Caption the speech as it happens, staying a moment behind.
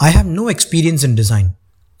I have no experience in design.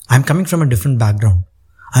 I'm coming from a different background.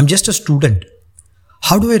 I'm just a student.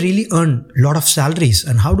 How do I really earn a lot of salaries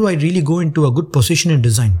and how do I really go into a good position in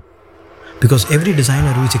design? Because every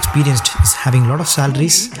designer who is experienced is having a lot of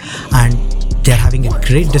salaries and they're having a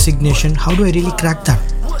great designation. How do I really crack that?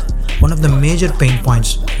 One of the major pain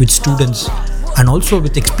points with students and also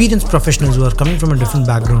with experienced professionals who are coming from a different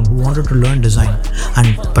background who wanted to learn design,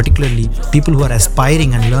 and particularly people who are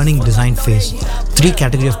aspiring and learning design phase, 3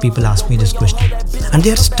 category of people ask me this question and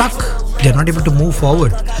they are stuck. They're not able to move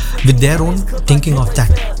forward with their own thinking of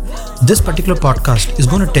that. This particular podcast is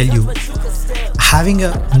going to tell you having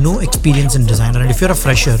no experience in design, and if you're a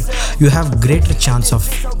fresher, you have greater chance of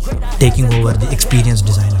taking over the experienced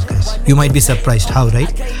designers, guys. You might be surprised how,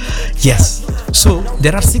 right? Yes. So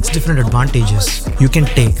there are 6 different advantages you can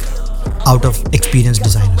take out of experienced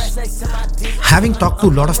designers. Having talked to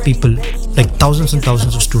a lot of people, like thousands and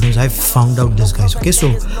thousands of students, I've found out this, guys. Okay,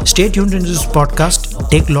 so stay tuned into this podcast,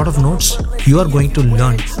 take a lot of notes. You are going to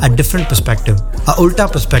learn a different perspective, a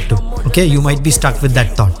ulta perspective. Okay, you might be stuck with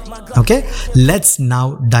that thought. Okay, let's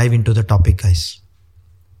now dive into the topic, guys.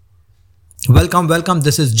 Welcome.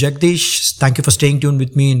 This is Jagdish. Thank you for staying tuned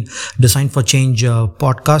with me in Design for Change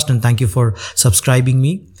podcast, and thank you for subscribing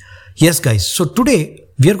me. Yes, guys. So today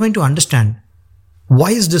we are going to understand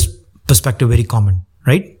why is this perspective very common,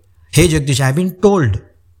 right? Hey, Jagdish, I've been told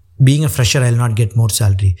being a fresher, I'll not get more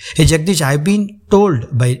salary. Hey, Jagdish, I've been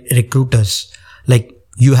told by recruiters, like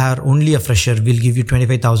you are only a fresher, we'll give you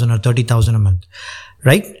 25,000 or 30,000 a month,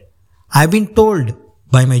 right? I've been told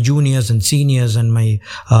by my juniors and seniors and my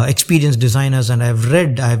experienced designers, and I've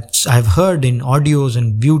read, I've heard in audios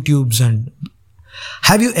and YouTubes. And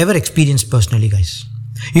have you ever experienced personally, guys?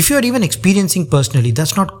 If you are even experiencing personally,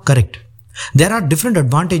 that's not correct. There are different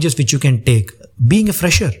advantages which you can take being a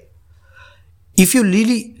fresher. If you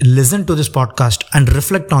really listen to this podcast and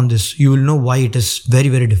reflect on this, you will know why it is very,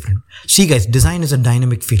 very different. See, guys, design is a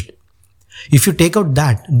dynamic field. If you take out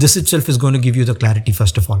that, this itself is going to give you the clarity.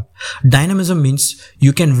 First of all, dynamism means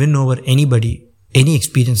you can win over anybody, any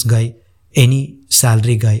experienced guy, any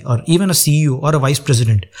salary guy, or even a CEO or a vice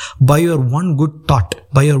president by your one good thought,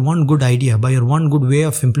 by your one good idea, by your one good way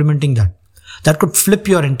of implementing that. That could flip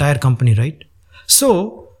your entire company, right?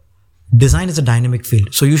 So design is a dynamic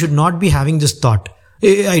field. So you should not be having this thought,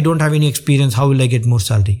 hey, I don't have any experience, how will I get more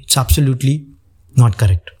salary? It's absolutely not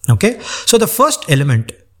correct. Okay. So the first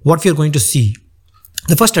element, what we are going to see,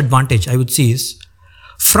 the first advantage I would see is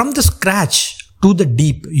from the scratch to the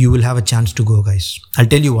deep, you will have a chance to go, guys. I'll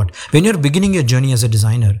tell you what, when you're beginning your journey as a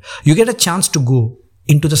designer, you get a chance to go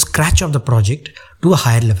into the scratch of the project to a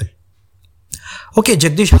higher level. Okay,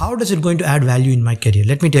 Jagdish, how does it going to add value in my career?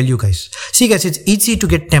 Let me tell you, guys. See, guys, it's easy to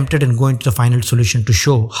get tempted and go into the final solution to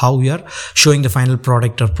show how we are showing the final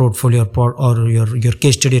product or portfolio or your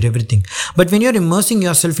case study or everything. But when you're immersing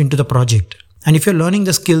yourself into the project, and if you're learning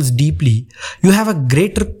the skills deeply, you have a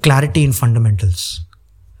greater clarity in fundamentals.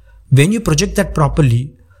 When you project that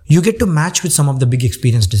properly, you get to match with some of the big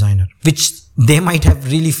experienced designer, which they might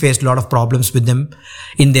have really faced a lot of problems with them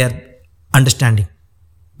in their understanding,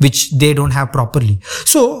 which they don't have properly.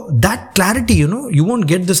 So that clarity, you won't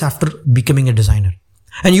get this after becoming a designer.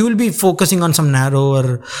 And you will be focusing on some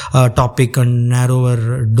narrower topic and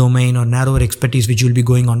narrower domain or narrower expertise which you will be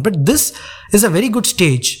going on. But this is a very good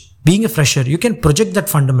stage. Being a fresher, you can project that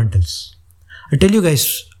fundamentals. I tell you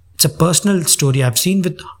guys, it's a personal story I've seen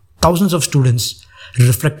with thousands of students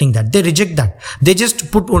reflecting that. They reject that. They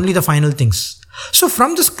just put only the final things. So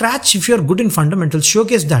from the scratch, if you're good in fundamentals,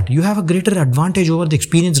 showcase that. You have a greater advantage over the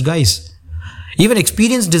experienced guys. Even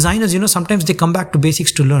experienced designers, sometimes they come back to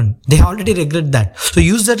basics to learn. They already regret that. So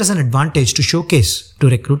use that as an advantage to showcase to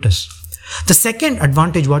recruiters. The second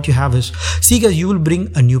advantage what you have is, see guys, you will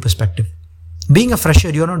bring a new perspective. Being a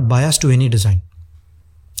fresher, you're not biased to any design.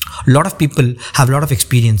 A lot of people have a lot of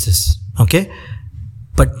experiences, okay?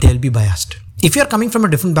 But they'll be biased. If you're coming from a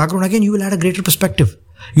different background, again, you will add a greater perspective.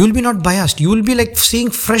 You will be not biased. You will be like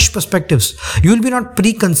seeing fresh perspectives. You will be not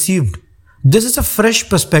preconceived. This is a fresh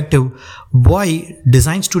perspective. Why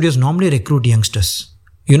design studios normally recruit youngsters?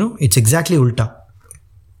 It's exactly ulta.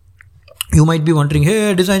 You might be wondering,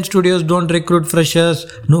 hey, design studios don't recruit freshers.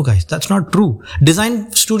 No, guys, that's not true. Design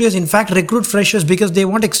studios, in fact, recruit freshers because they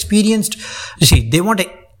want experienced, they want a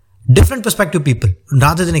different perspective people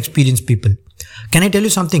rather than experienced people. Can I tell you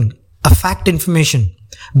something? A fact information.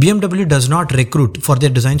 BMW does not recruit for their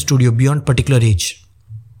design studio beyond particular age.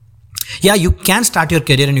 Yeah, you can start your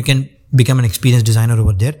career and you can become an experienced designer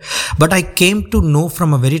over there. But I came to know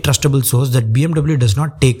from a very trustable source that BMW does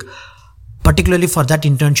not take particularly for that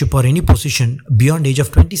internship or any position beyond age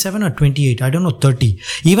of 27 or 28, I don't know, 30.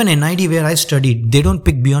 Even NID where I studied, they don't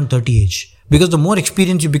pick beyond 30 age. Because the more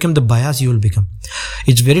experience you become, the bias you will become.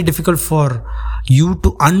 It's very difficult for you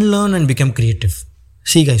to unlearn and become creative.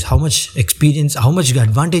 See guys, how much experience, how much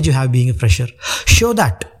advantage you have being a fresher. Show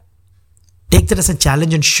that. Take that as a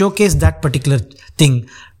challenge and showcase that particular thing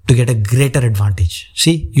to get a greater advantage.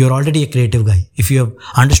 See, you're already a creative guy if you have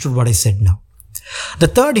understood what I said now. The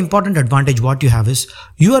third important advantage what you have is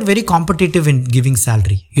you are very competitive in giving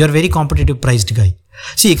salary. You are very competitive priced guy.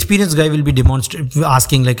 See, experienced guy will be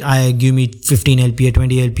asking like, I give me 15 LPA,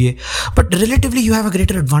 20 LPA, but relatively you have a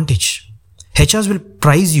greater advantage. HRs will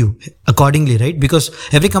price you accordingly, right? Because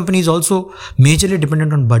every company is also majorly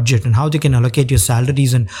dependent on budget and how they can allocate your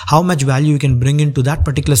salaries and how much value you can bring into that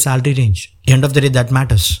particular salary range. At the end of the day, that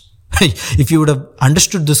matters. If you would have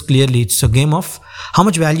understood this clearly, it's a game of how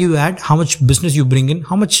much value you add, how much business you bring in,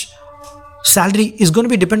 how much salary is going to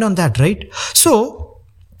be dependent on that, right? So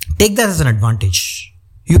take that as an advantage.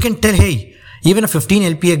 You can tell, hey, even a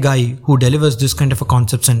 15 LPA guy who delivers this kind of a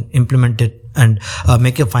concepts and implement it and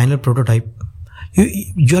make a final prototype,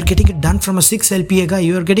 you are getting it done from a 6 LPA guy.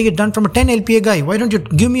 You are getting it done from a 10 LPA guy. Why don't you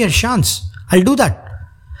give me a chance? I'll do that.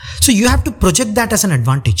 So you have to project that as an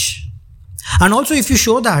advantage. And also if you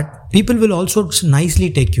show that, people will also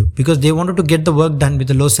nicely take you because they wanted to get the work done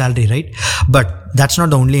with a low salary, right? But that's not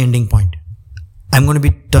the only ending point. I'm going to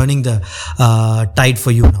be turning the tide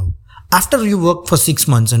for you now. After you work for 6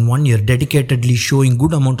 months and 1 year dedicatedly showing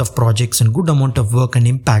good amount of projects and good amount of work and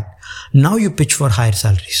impact, now you pitch for higher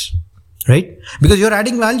salaries, right? Because you're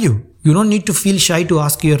adding value. You don't need to feel shy to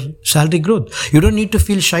ask your salary growth. You don't need to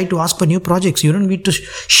feel shy to ask for new projects. You don't need to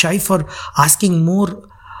shy for asking more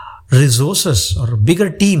resources or a bigger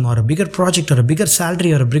team or a bigger project or a bigger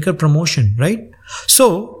salary or a bigger promotion, right?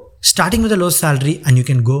 So starting with a low salary and you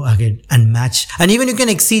can go ahead and match and even you can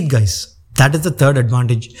exceed, guys. That is the third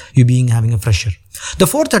advantage you being having a fresher. The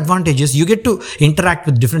fourth advantage is you get to interact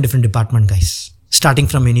with different department guys starting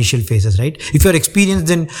from initial phases, right? If you're experienced,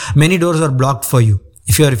 then many doors are blocked for you.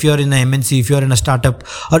 If you're in a MNC, if you're in a startup,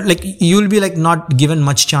 or like you'll be like not given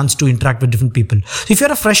much chance to interact with different people. So if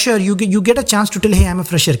you're a fresher, you get a chance to tell, hey, I'm a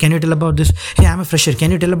fresher. Can you tell about this? Hey, I'm a fresher.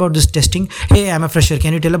 Can you tell about this testing? Hey, I'm a fresher.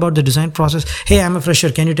 Can you tell about the design process? Hey, I'm a fresher.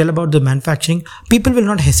 Can you tell about the manufacturing? People will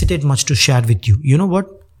not hesitate much to share with you. You know what?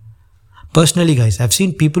 Personally, guys, I've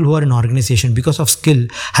seen people who are in organization because of skill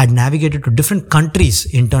had navigated to different countries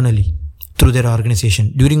internally through their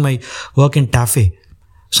organization. During my work in TAFE,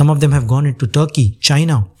 some of them have gone into Turkey,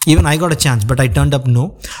 China. Even I got a chance, but I turned up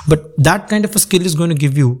no. But that kind of a skill is going to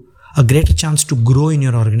give you a greater chance to grow in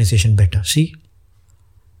your organization better. See,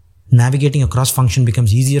 navigating across function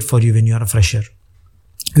becomes easier for you when you are a fresher.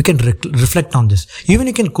 You can reflect on this. Even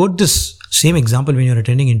you can quote this same example when you're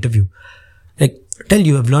attending interview. Like, tell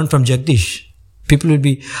you have learned from Jagdish. People will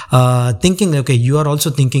be thinking, okay, you are also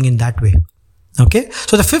thinking in that way. Okay.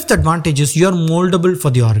 So the fifth advantage is you're moldable for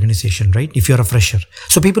the organization, right? If you're a fresher.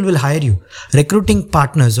 So people will hire you. Recruiting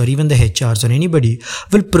partners or even the HRs or anybody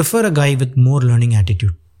will prefer a guy with more learning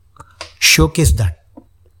attitude. Showcase that.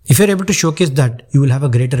 If you're able to showcase that, you will have a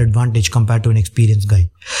greater advantage compared to an experienced guy.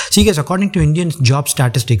 See guys, according to Indian job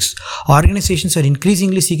statistics, organizations are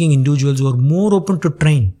increasingly seeking individuals who are more open to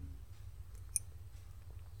train.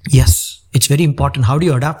 Yes, it's very important. How do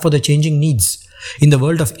you adapt for the changing needs? In the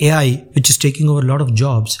world of AI, which is taking over a lot of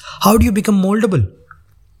jobs, how do you become moldable?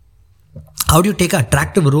 How do you take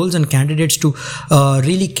attractive roles and candidates to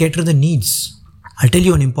really cater the needs? I'll tell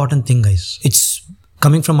you an important thing, guys. It's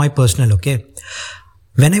coming from my personal, okay?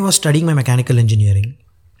 When I was studying my mechanical engineering,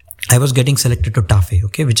 I was getting selected to TAFE,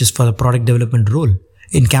 okay, which is for the product development role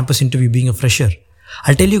in campus interview being a fresher.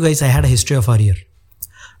 I'll tell you guys, I had a history of career.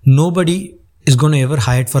 Nobody is going to ever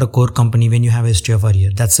hire for a core company when you have a history of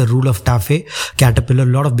career. That's the rule of TAFE, Caterpillar, a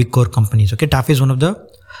lot of big core companies. Okay, TAFE is one of the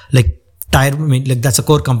that's a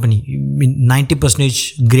core company.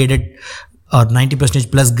 90% graded or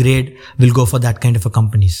 90% plus grade will go for that kind of a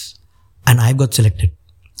companies. And I got selected.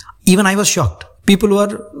 Even I was shocked. People who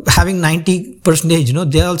are having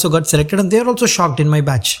 90%, they also got selected and they're also shocked in my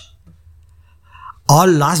batch. All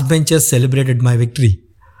last benchers celebrated my victory.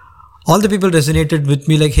 All the people resonated with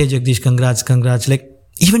me like, hey Jagdish, congrats. Like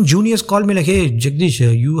even juniors called me like, hey Jagdish,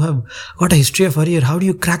 you have got a history of career. How do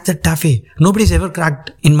you crack that TAFE? Nobody's ever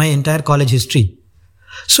cracked in my entire college history.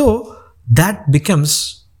 So that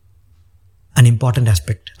becomes an important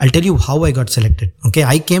aspect. I'll tell you how I got selected. Okay,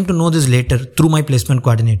 I came to know this later through my placement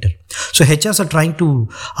coordinator. So HRs are trying to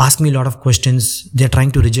ask me a lot of questions. They're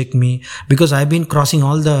trying to reject me because I've been crossing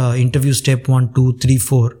all the interview step 1, 2, 3,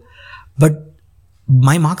 4. But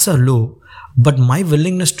my marks are low, But my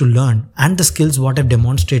willingness to learn and the skills what I've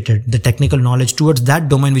demonstrated, the technical knowledge towards that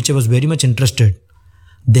domain which I was very much interested,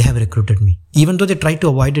 they have recruited me. Even though they tried to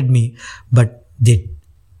avoid me, but they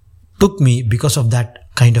took me because of that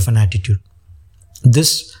kind of an attitude.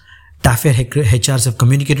 This Taffair HRs have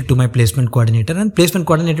communicated to my placement coordinator, and placement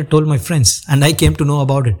coordinator told my friends, and I came to know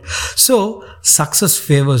about it. So success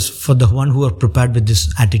favors for the one who are prepared with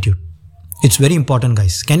this attitude. It's very important,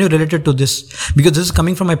 guys. Can you relate it to this? Because this is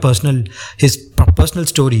coming from my personal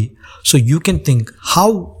story. So you can think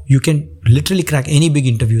how you can literally crack any big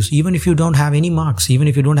interviews, even if you don't have any marks, even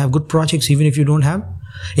if you don't have good projects, even if you don't have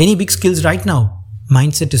any big skills right now.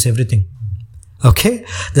 Mindset is everything. Okay.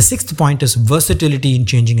 The sixth point is versatility in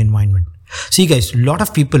changing environment. See guys, a lot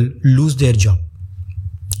of people lose their job.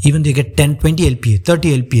 Even they get 10, 20 LPA,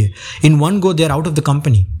 30 LPA. In one go, they're out of the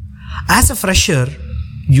company. As a fresher,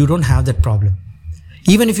 you don't have that problem.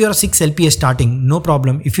 Even if you are 6 LPA starting, no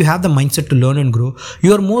problem. If you have the mindset to learn and grow,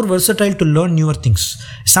 you are more versatile to learn newer things.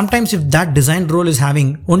 Sometimes if that design role is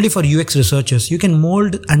having only for UX researchers, you can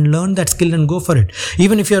mold and learn that skill and go for it.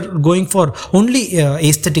 Even if you're going for only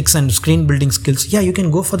aesthetics and screen building skills, yeah, you can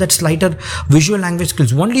go for that slighter visual language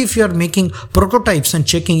skills. Only if you're making prototypes and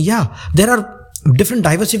checking, yeah, there are different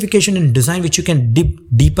diversification in design which you can dip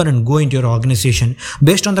deeper and go into your organization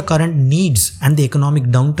based on the current needs and the economic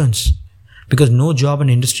downturns. Because no job and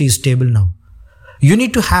industry is stable now. You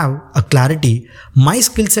need to have a clarity. My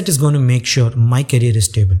skill set is going to make sure my career is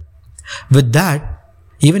stable. With that,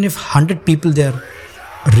 even if 100 people they are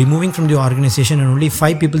removing from the organization and only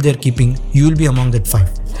 5 people they are keeping, you will be among that 5.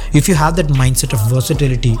 If you have that mindset of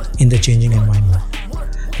versatility in the changing environment.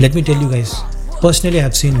 Let me tell you guys, personally I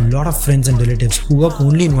have seen a lot of friends and relatives who work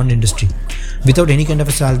only in one industry without any kind of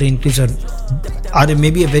a salary increase or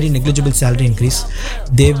maybe a very negligible salary increase.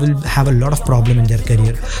 They will have a lot of problem in their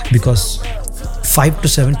career because 5 to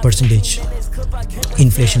 7%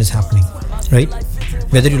 inflation is happening, right?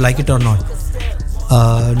 Whether you like it or not.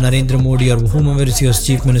 Narendra Modi or whomever is your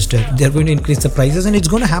chief minister, they're going to increase the prices and it's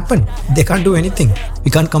going to happen. They can't do anything.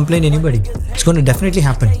 We can't complain anybody. It's going to definitely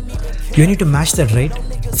happen. You need to match that rate.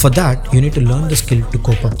 For that, you need to learn the skill to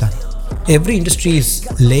cope up that. Every industry is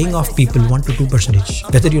laying off people 1 to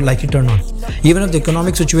 2%, whether you like it or not. Even if the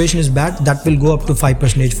economic situation is bad, that will go up to 5%,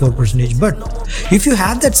 4%. But if you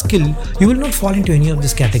have that skill, you will not fall into any of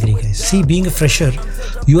this category, guys. See, being a fresher,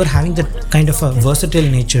 you are having that kind of a versatile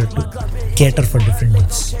nature to cater for different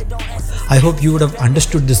needs. I hope you would have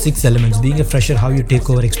understood the 6 elements, being a fresher, how you take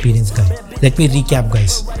over experience, guys. Let me recap,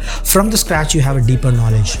 guys. From the scratch, you have a deeper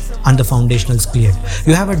knowledge and the foundationals cleared.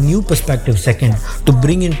 You have a new perspective, second, to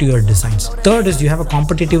bring into your designs. Third is you have a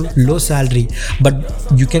competitive low salary, but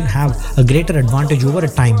you can have a greater advantage over a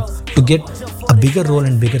time to get a bigger role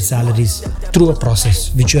and bigger salaries through a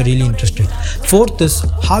process which you are really interested. Fourth is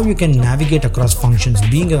how you can navigate across functions,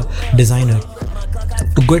 being a designer,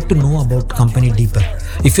 to get to know about company deeper.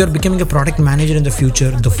 If you're becoming a product manager in the future,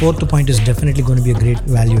 the fourth point is definitely going to be a great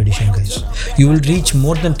value addition, guys. You will reach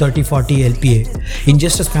more than 30-40 LPA in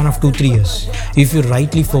just a span of 2-3 years if you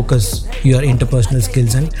rightly focus your interpersonal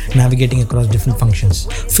skills and navigating across different functions.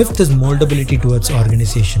 Fifth is moldability towards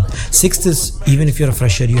organization. Sixth is even if you're a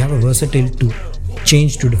fresher, you have a versatility to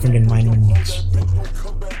change to different environment needs.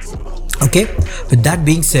 Okay, with that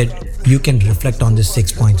being said, you can reflect on these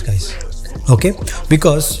 6 points, guys. Okay,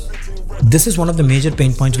 because this is one of the major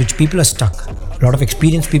pain points which people are stuck. A lot of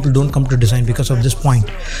experienced people don't come to design because of this point.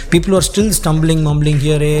 People are still stumbling, mumbling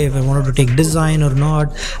here, hey, if I wanted to take design or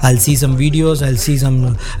not. I'll see some videos, I'll see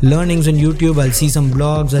some learnings on YouTube, I'll see some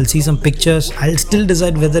blogs, I'll see some pictures. I'll still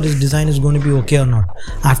decide whether this design is going to be okay or not.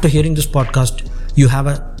 After hearing this podcast, you have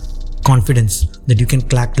a confidence that you can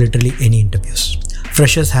crack literally any interviews.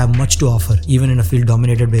 Freshers have much to offer, even in a field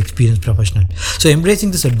dominated by experienced professionals. So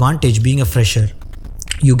embracing this advantage, being a fresher,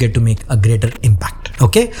 you get to make a greater impact.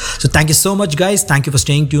 Okay, so thank you so much, guys. Thank you for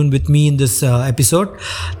staying tuned with me in this episode.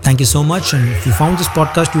 Thank you so much. And if you found this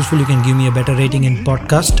podcast useful, you can give me a better rating in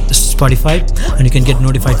podcast Spotify, and you can get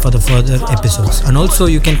notified for the further episodes. And also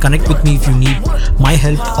you can connect with me if you need my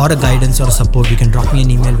help or a guidance or a support. You can drop me an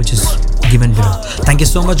email which is given below. Thank you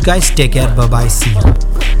so much, guys. Take care. Bye bye. See you.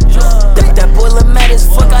 That boiler mad as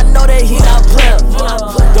fuck, I know that he not playing.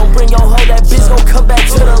 Don't bring your hoe, that bitch gon' come back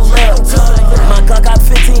to the left. My Glock got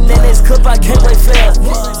 15 in this clip, I can't wait fair.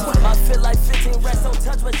 I feel like 15 racks don't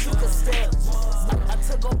touch, but you can stare. I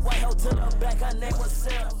took a white hoe to the back, her name was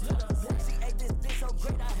Sarah. She ate this bitch so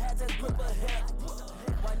great, I had to grip her hair.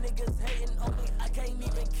 Why niggas hating on me, I can't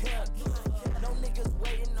even care. No niggas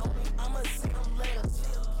waiting on me, I'ma see them later.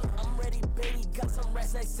 I'm ready, baby, got some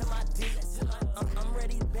racks next to my D. I'm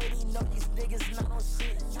ready, baby, no, these niggas not on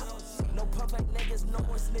shit. No perfect niggas, no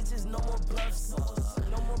more snitches, no more blood.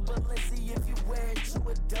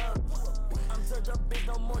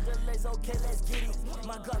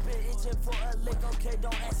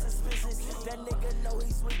 business. That nigga know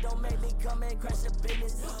he sweet, don't make me come and crash the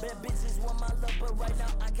business. Bad bitches want my love, but right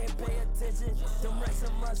now I can't pay attention. Them racks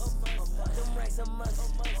a must, them racks a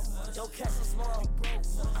must. Yo, cash is small,